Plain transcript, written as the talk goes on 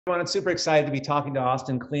Everyone, I'm super excited to be talking to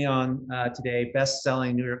Austin Kleon today,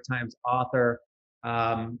 best-selling New York Times author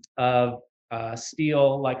of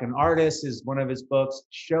 "Steal Like an Artist" is one of his books.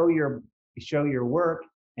 Show your work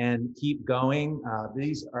and keep going.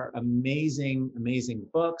 These are amazing, amazing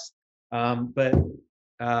books. But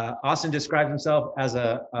Austin describes himself as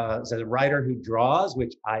a writer who draws,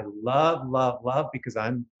 which I love, love, love because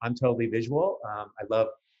I'm totally visual. I love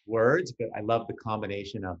words, but I love the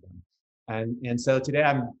combination of them. And so today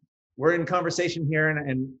we're in conversation here,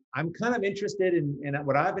 and I'm kind of interested in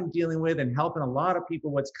what I've been dealing with and helping a lot of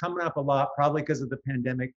people. What's coming up a lot, probably because of the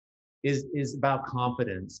pandemic, is about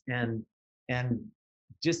confidence and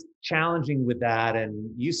just challenging with that. And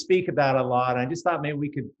you speak about it a lot. I just thought maybe we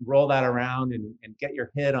could roll that around and get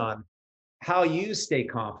your hit on how you stay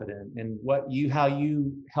confident and how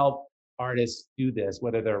you help artists do this,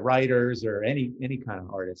 whether they're writers or any kind of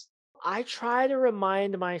artist. I try to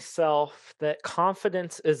remind myself that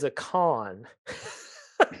confidence is a con.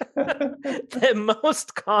 That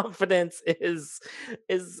most confidence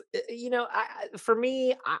for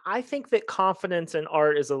me, I think that confidence in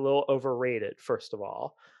art is a little overrated, first of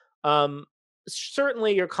all. Um,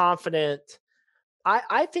 Certainly you're confident.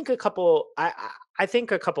 I think I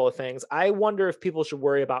think a couple of things. I wonder if people should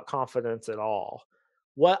worry about confidence at all.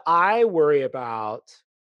 What I worry about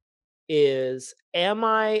is, am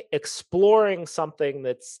I exploring something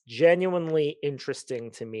that's genuinely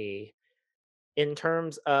interesting to me in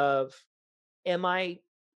terms of, am I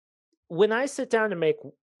when I sit down to make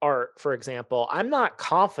art, for example, I'm not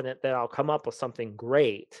confident that I'll come up with something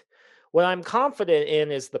great. What I'm confident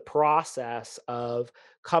in is the process of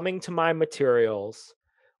coming to my materials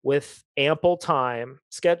with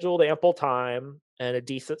scheduled ample time and a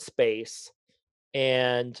decent space,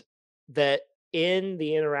 and that in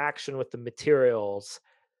the interaction with the materials,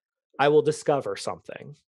 I will discover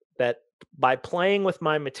something that by playing with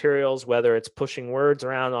my materials, whether it's pushing words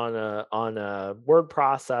around on a word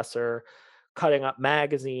processor, cutting up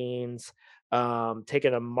magazines,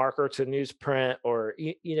 taking a marker to newsprint, or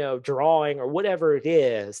drawing or whatever it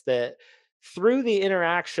is, that through the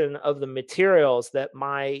interaction of the materials, that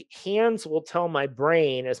my hands will tell my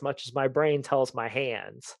brain as much as my brain tells my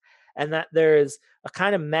hands, and that there's a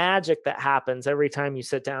kind of magic that happens every time you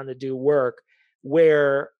sit down to do work,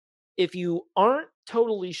 where if you aren't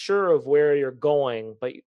totally sure of where you're going,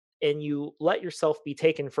 and you let yourself be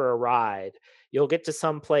taken for a ride, you'll get to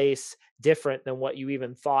some place different than what you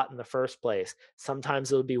even thought in the first place.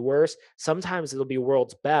 Sometimes it'll be worse, sometimes it'll be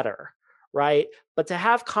worlds better, right? But to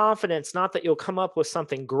have confidence, not that you'll come up with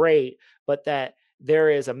something great, but that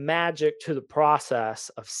there is a magic to the process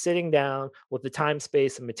of sitting down with the time,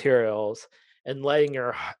 space, and materials, and letting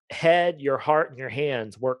your head, your heart, and your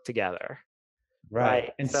hands work together. Right.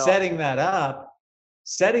 Right. And So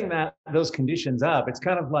setting those conditions up, it's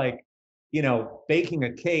kind of like, baking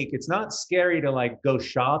a cake. It's not scary to like go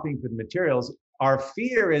shopping for the materials. Our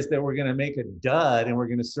fear is that we're going to make a dud and we're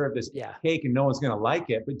going to serve this yeah. cake and no one's going to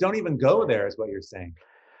like it. But don't even go there, is what you're saying.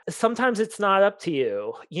 Sometimes it's not up to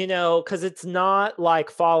you, because it's not like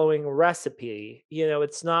following a recipe.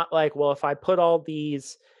 It's not like, well, if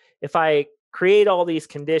I create all these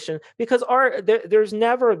conditions, because there's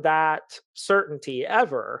never that certainty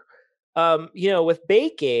ever. With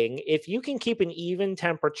baking, if you can keep an even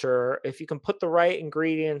temperature, if you can put the right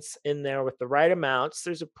ingredients in there with the right amounts,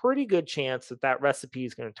 there's a pretty good chance that that recipe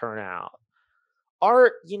is going to turn out.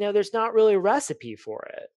 Art, there's not really a recipe for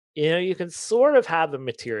it. You can sort of have the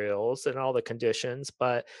materials and all the conditions,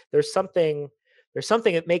 but there's something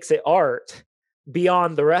that makes it art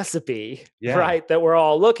beyond the recipe, Yeah. right? That we're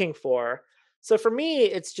all looking for. So for me,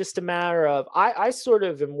 it's just a matter of, I sort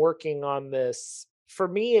of am working on this. For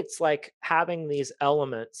me, it's like having these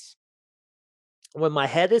elements when my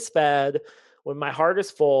head is fed, when my heart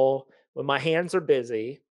is full, when my hands are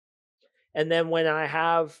busy, and then when I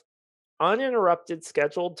have uninterrupted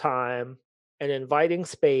scheduled time, an inviting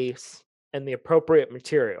space, and the appropriate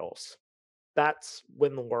materials. That's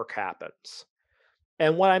when the work happens.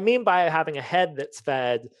 And what I mean by having a head that's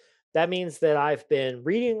fed, that means that I've been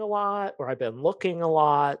reading a lot, or I've been looking a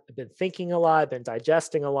lot, I've been thinking a lot, I've been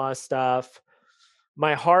digesting a lot of stuff.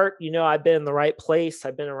 My heart, I've been in the right place,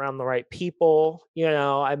 I've been around the right people,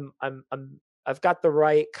 I've got the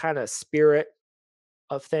right kind of spirit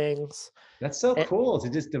of things. That's so And cool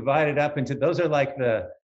to just divide it up into those are like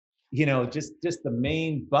just the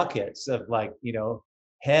main buckets of like,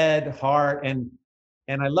 head, heart, and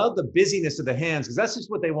I love the busyness of the hands because that's just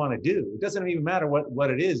what they want to do. It doesn't even matter what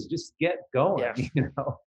it is, just get yeah. going, you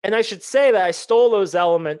know. And I should say that I stole those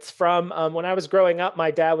elements from, when I was growing up. My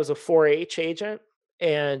dad was a 4-H agent,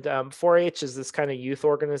 and 4-H is this kind of youth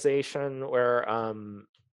organization where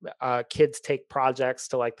kids take projects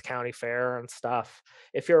to like the county fair and stuff.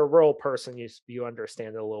 If you're a rural person, you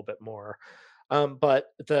understand it a little bit more. But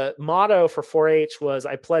the motto for 4-H was,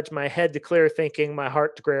 "I pledge my head to clear thinking, my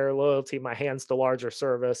heart to greater loyalty, my hands to larger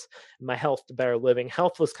service, and my health to better living."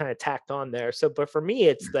 Health was kind of tacked on there. So, but for me,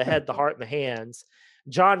 it's the head, the heart, and the hands.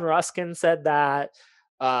 John Ruskin said that.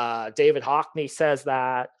 David Hockney says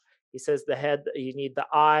that. He says the head, you need the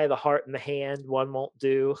eye, the heart, and the hand. One won't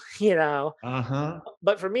do, you know. Uh-huh.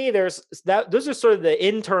 But for me, there's that. Those are sort of the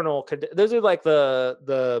internal. Those are like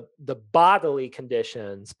the bodily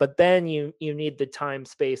conditions. But then you need the time,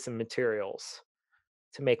 space, and materials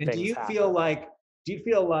to make And things happen. do you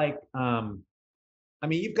feel like I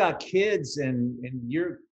mean, you've got kids and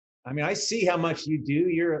you're, I mean, I see how much you do.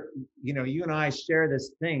 You're, you know, you and I share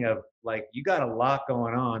this thing of like, you got a lot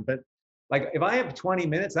going on, but like if I have 20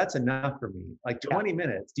 minutes, that's enough for me. Like Yeah, 20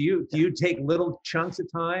 minutes. Do yeah. you take little chunks of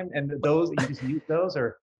time and those you just use those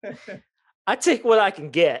or I take what I can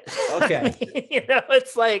get. I okay. mean,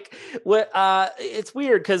 it's like what it's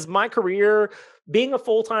weird because my career, being a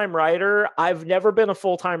full-time writer, I've never been a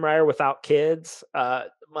full-time writer without kids.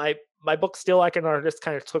 My book Still Like an Artist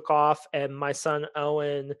kind of took off, and my son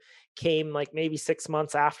Owen came like maybe 6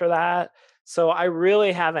 months after that. So I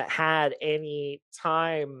really haven't had any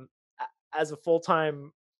time as a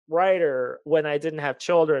full-time writer when I didn't have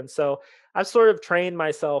children. So I've sort of trained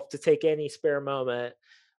myself to take any spare moment.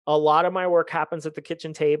 A lot of my work happens at the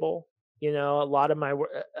kitchen table. A lot of my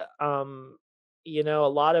work, a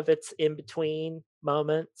lot of it's in between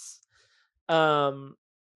moments. Um,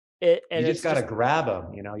 You and just it's got to just grab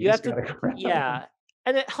them, you know, you you have just to, got to grab them. yeah,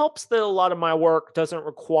 and it helps that a lot of my work doesn't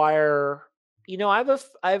require. I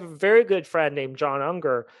have a very good friend named John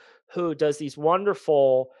Unger who does these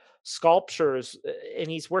wonderful sculptures, and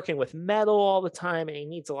he's working with metal all the time, and he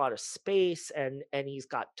needs a lot of space, and he's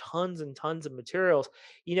got tons and tons of materials.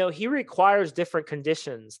 He requires different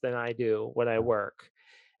conditions than I do when I work,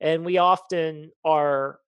 and we often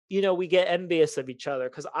are. We get envious of each other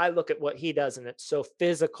because I look at what he does and it's so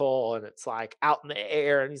physical and it's like out in the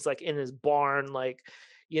air and he's like in his barn, like,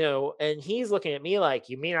 and he's looking at me like,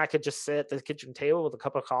 you mean I could just sit at the kitchen table with a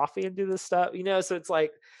cup of coffee and do this stuff? So it's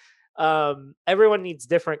like, everyone needs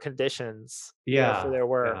different conditions, for Yeah. their Yeah.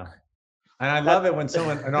 work. And I That love it when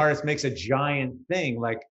an artist makes a giant thing.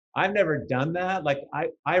 Like I've never done that. Like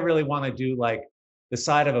I really want to do like the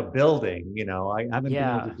side of a building, you know. I haven't been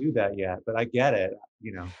able to yeah. do that yet, but I get it,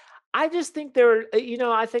 you know. I just think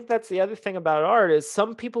I think that's the other thing about art is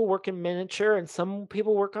some people work in miniature and some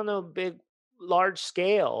people work on a big, large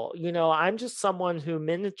scale. I'm just someone who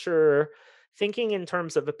miniature thinking in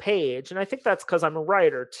terms of a page. And I think that's because I'm a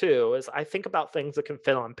writer too, is I think about things that can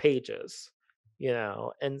fit on pages,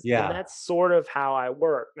 and Yeah. that's sort of how I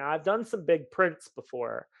work. Now I've done some big prints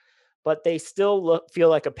before, but they still feel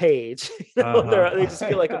like a page. They just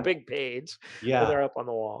feel like a Uh-huh. big page when Yeah. they're up on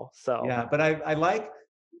the wall. So Yeah, but I like,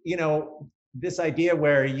 you know, this idea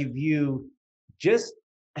where you view just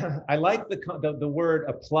I like the word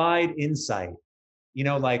applied insight. You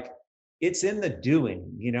know, like it's in the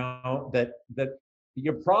doing, you know, that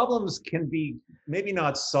your problems can be maybe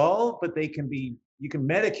not solved, but they can be you can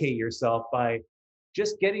medicate yourself by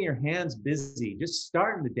just getting your hands busy, just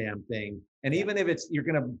starting the damn thing. And yeah. even if it's you're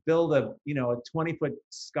going to build a, you know, a 20-foot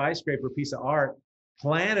skyscraper piece of art,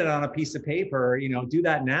 plan it on a piece of paper, you know, do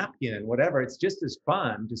that napkin, whatever. It's just as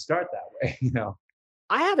fun to start that way, you know.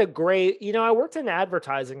 I had a great, I worked in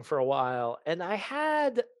advertising for a while and I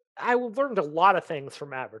learned a lot of things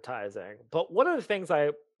from advertising. But one of the things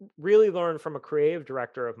I really learned from a creative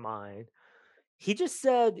director of mine, he just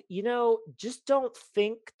said, just don't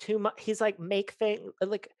think too much. He's like, make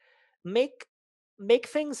make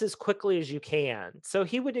things as quickly as you can. So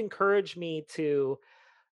he would encourage me to,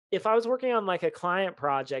 if I was working on like a client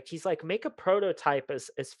project, he's like, make a prototype as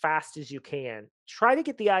fast as you can. Try to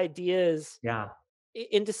get the ideas Yeah.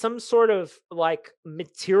 into some sort of like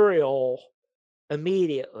material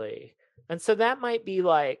immediately. And so that might be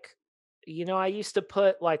like, I used to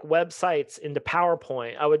put like websites into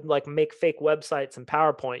PowerPoint. I would like make fake websites in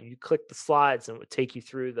PowerPoint. You click the slides and it would take you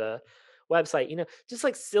through the website, just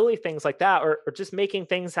like silly things like that, or just making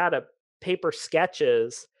things out of paper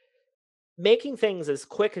sketches, making things as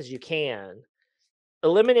quick as you can,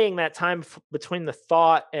 eliminating that time between the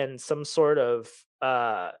thought and some sort of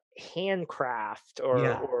handcraft or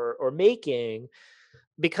Yeah. or making,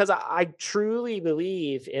 because I truly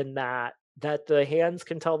believe in that the hands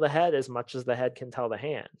can tell the head as much as the head can tell the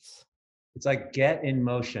hands, It's like get in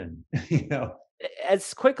motion, you know.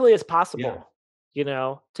 as quickly as Yeah. possible,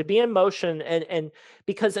 to be in motion, and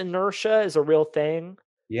because inertia is a real thing.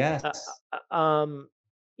 Yes. uh, um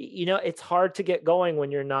it's hard to get going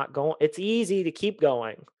when you're not going. It's easy to keep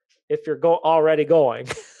going if you're already going.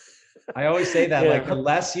 I always say that, like, the Yeah.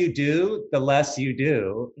 less you do, the less you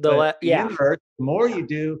do. But the Yeah. inverse, the more Yeah. you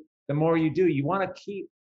do, the more you do. You want to keep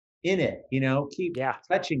in it, keep Yeah.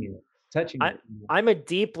 touching it, touching I it. I'm a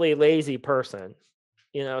deeply lazy person,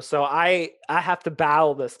 so I have to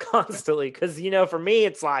battle this constantly because for me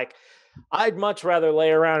it's like I'd much rather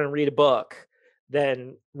lay around and read a book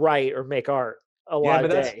than write or make art a Yeah, lot but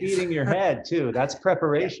of that's days. feeding your head too. That's Yeah,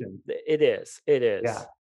 preparation. it is. It Yeah. is.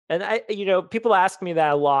 And people ask me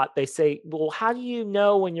that a lot. They say, "Well, how do you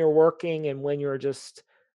know when you're working and when you're just,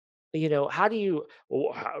 how do you,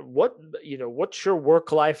 what's your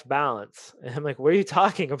work-life balance?" And I'm like, "What are you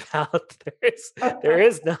talking about? There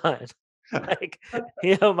is none." Like,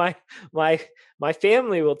 my my my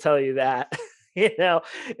family will tell you that. you know,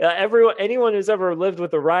 anyone who's ever lived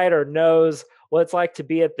with a writer knows what it's like to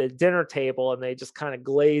be at the dinner table and they just kind of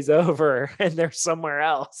glaze over and they're somewhere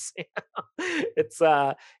else. It's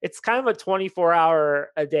kind of a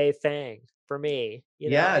 24-hour a day thing for me.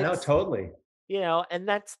 Yeah, no, It's totally. and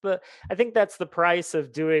I think that's the price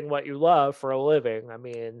of doing what you love for a living. I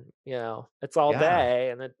mean, it's all Yeah. day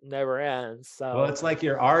and it never ends. Well, So it's like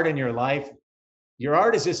your art and your life. Your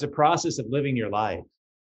art is just a process of living your life.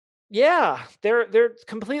 yeah, they're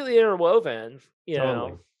completely interwoven.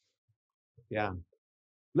 Totally. Yeah.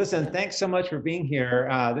 Listen, Yeah. thanks so much for being here.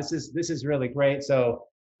 This is really great. So,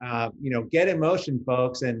 get in motion,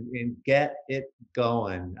 folks, and get it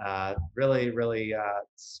going. Really, really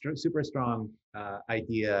super strong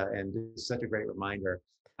idea, and just such a great reminder.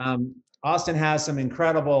 Austin has some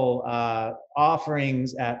incredible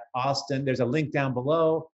offerings at Austin. There's a link down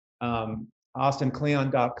below,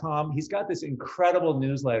 austinkleon.com. He's got this incredible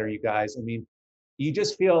newsletter, you guys. I mean, you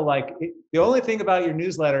just feel like the only thing about your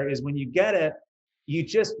newsletter is when you get it, you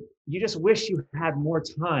just wish you had more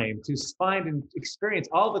time to find and experience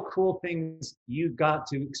all the cool things you got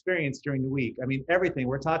to experience during the week. I mean, everything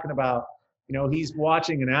we're talking about. He's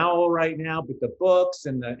watching an owl right now, but the books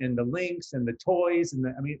and the links and the toys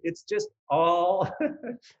I mean, it's just all.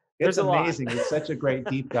 It's There's a lot. amazing. It's such a great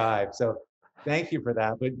deep dive. So thank you for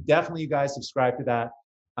that. But definitely, you guys subscribe to that.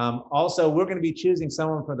 Also, we're going to be choosing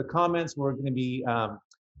someone for the comments. We're going to be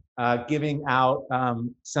giving out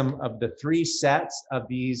some of the 3 sets of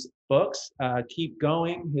these books. Keep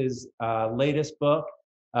Going, his latest book,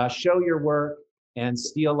 Show Your Work, and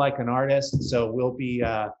Steal Like an Artist. So we'll be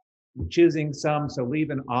choosing some. So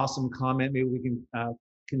leave an awesome comment. Maybe we can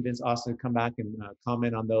convince Austin to come back and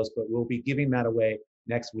comment on those, but we'll be giving that away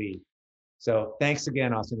next week. So thanks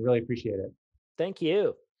again, Austin. Really appreciate it. Thank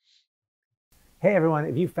you. Hey everyone,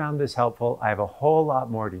 if you found this helpful, I have a whole lot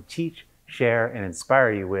more to teach, share, and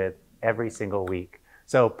inspire you with every single week.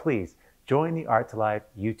 So please join the Art to Life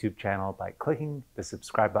YouTube channel by clicking the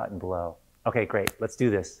subscribe button below. Okay, great. Let's do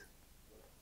this.